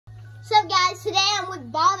What's up, guys? Today I'm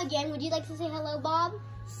with Bob again. Would you like to say hello, Bob?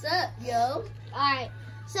 Sup, yo? Alright,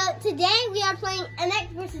 so today we are playing NX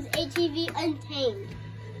versus ATV Untamed.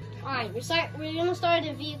 Alright, we're gonna start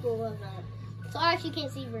a vehicle event. So I actually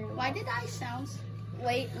can't see very well. Why did I sound...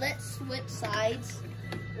 Wait, let's switch sides.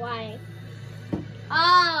 Why?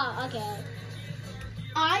 Ah, okay.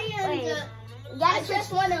 I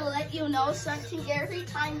just want to let you know something. Every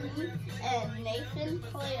time me and Nathan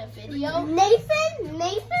play a video... Nathan?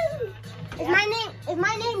 Yeah. Is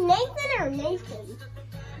my name Nathan or Nathan?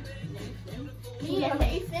 Me and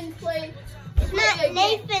Nathan play... It's not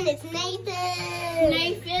Nathan, it's Nathan.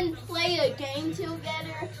 Nathan play a game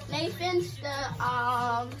together. Nathan's the,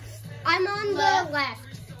 I'm on the left.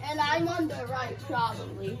 And I'm on the right,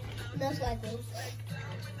 probably. Most likely.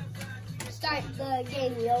 Start the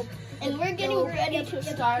game, yo. And we're getting ready to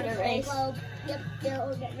start a race. Yep.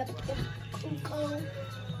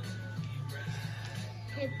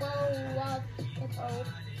 Hippo.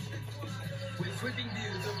 With sweeping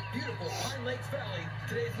views of beautiful Pine Lakes Valley,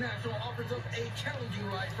 today's National offers up a challenging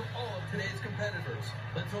ride for all of today's competitors.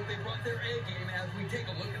 Let's hope they brought their A game as we take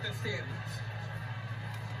a look at the standings.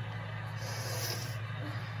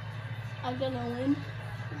 I'm gonna win.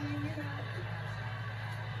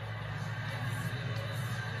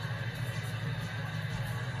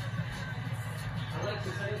 I'd like to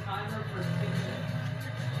set a timer for 10 minutes.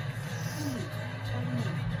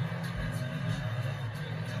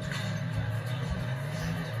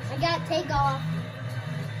 I got takeoff.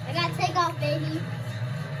 Baby.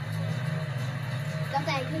 Got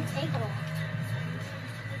that good takeoff.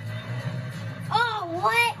 Oh,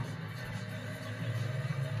 what?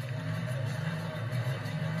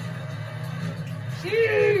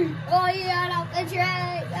 Oh, you got off the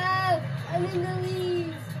track. Oh, I'm in the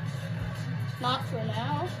lead. Not for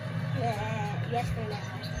now. Yes, for now.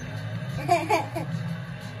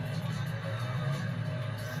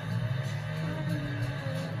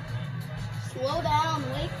 Slow down,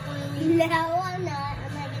 wait for me. No, I'm not.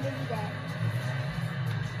 I'm not gonna do that.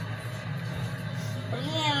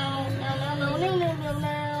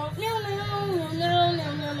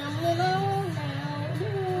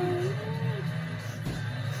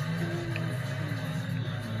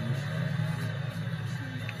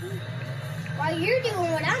 While you're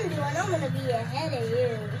doing what I'm doing, I'm gonna be ahead of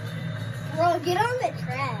you. Bro, get on the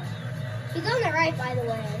track. He's on the right, by the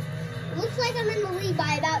way. It looks like I'm in the lead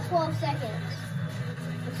by about 12 seconds.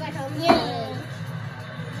 Looks like I'm winning.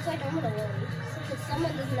 Looks like I'm gonna win. Because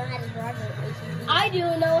someone does not know how to drive an ATV. I do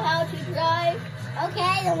know how to drive.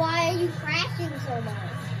 Okay, then why are you crashing so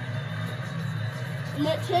much?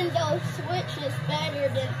 Nintendo Switch is better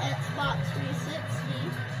than Xbox 360.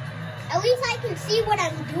 At least I can see what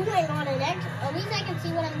I'm doing on an X. At least I can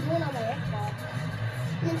see what I'm doing on my Xbox.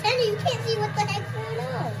 Nintendo, you can't see what the heck's going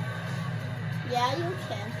on. Yeah, you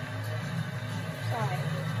can. Sorry.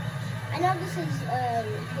 I know this is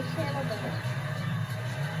the channel, but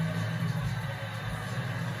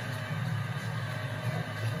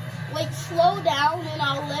Wait, slow down and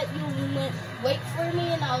I'll let you win. Wait for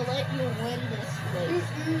me and I'll let you win this race.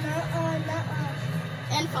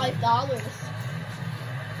 nuh-uh. And $5.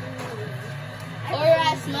 Or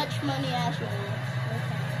as much money as you want.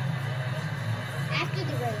 Okay. After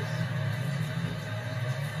the race.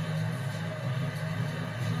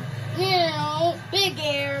 Yeah, big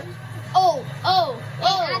air. Oh.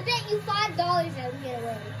 Hey, I bet you $5 that I'm gonna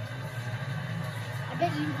win. I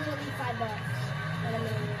bet you literally $5 that I'm gonna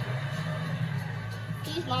win.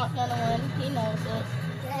 He's not gonna win. He knows it.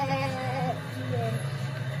 You win.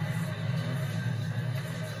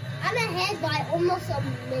 I'm ahead by almost a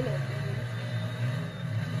minute.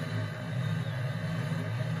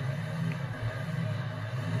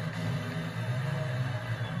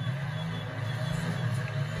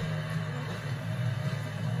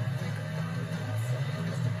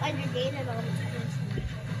 I negated all the time.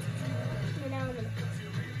 And now I'm gonna.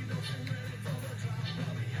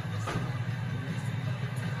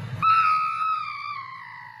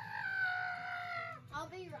 I'll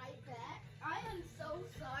be right back. I am so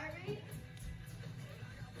sorry.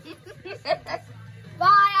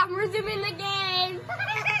 Bye, I'm resuming the game.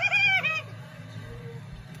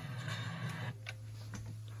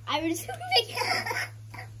 I resumed the game.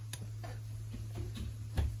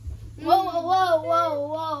 Whoa.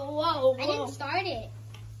 I didn't start it.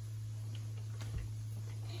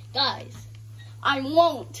 Guys, I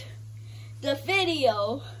want the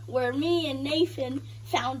video where me and Nathan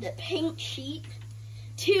found a paint sheet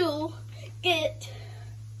to get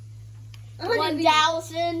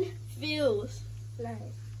 1,000 views.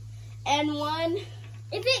 Nice. And one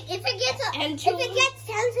If it gets And if it gets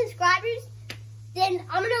 10 subscribers, Then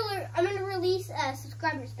I'm gonna release a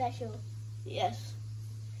subscriber special. Yes.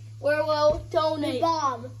 Where we'll donate.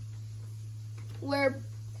 Where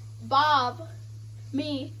Bob,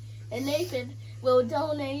 me, and Nathan will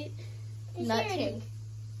donate. Not charity.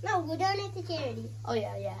 No, we'll donate to charity. Oh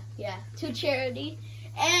yeah. To charity.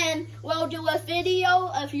 And we'll do a video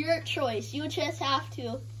of your choice. You just have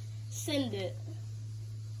to send it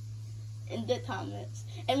in the comments.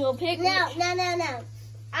 And we'll pick No.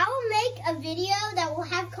 I will make a video that will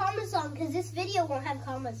have comments on, because this video won't have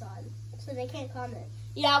comments on. So they can't comment.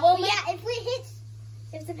 Yeah,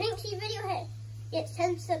 if the Pink Sheet video gets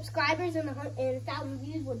 10 subscribers and 1,000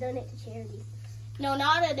 views, we'll donate to charity. No,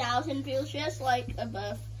 not 1,000 views, just like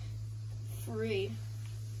above 3.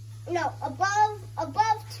 No, above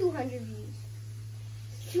 200 views.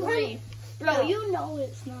 3. Bro, No. you know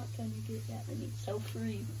it's not gonna get that many, so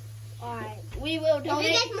 3. Alright. We will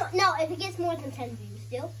donate. If it gets more than 10 views,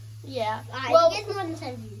 still. Yeah. Alright, Well, if it gets more than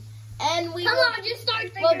 10 views. and we Come will, on, just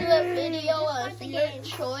start the we'll game. do a video Just start of the your game.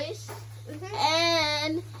 choice, Mhm.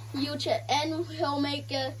 and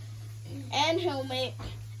he'll make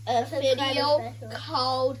a Subscriber video special.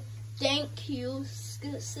 called "Thank You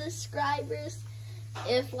Subscribers."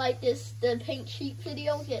 If the Pink Sheet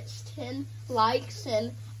video gets 10 likes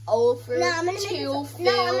and over No, I'm gonna 2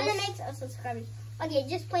 make some subscribers. Okay,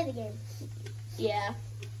 just play the game. Yeah.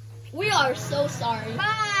 We are so sorry.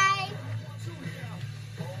 Bye.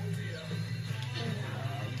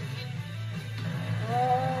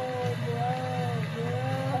 Oh,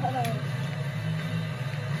 bro.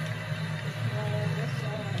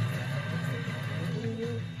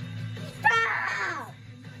 Stop!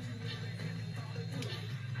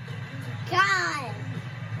 God!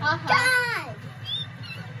 God!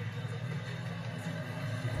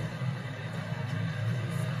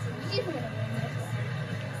 You're gonna win this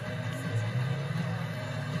one.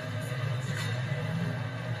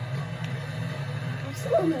 I'm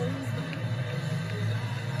so amazed.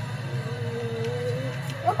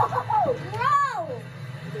 Oh, bro!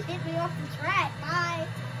 You hit me off the track. Bye.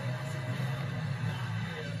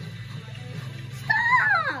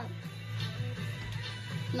 Stop!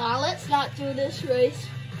 Nah, let's not do this race.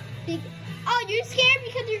 Oh, you're scared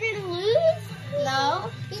because you're gonna lose? No,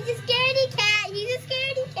 He's a scaredy cat. He's a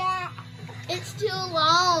scaredy cat. it's too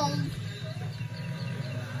long.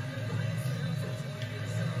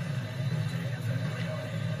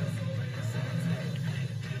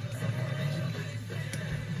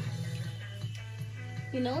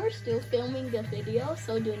 You know we're still filming the video,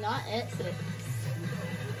 so do not exit.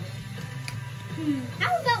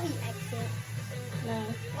 How about we exit? No.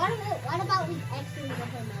 What about we exit with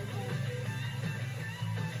him again?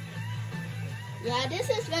 Yeah, this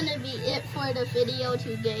is gonna be it for the video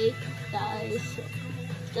today, guys.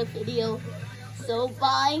 The video. So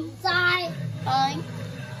bye. Bye. Bye.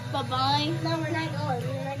 Bye bye. No, we're not going.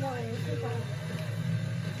 We're not going. It's too far.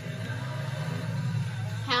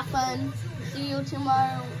 Have fun. See you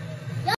tomorrow.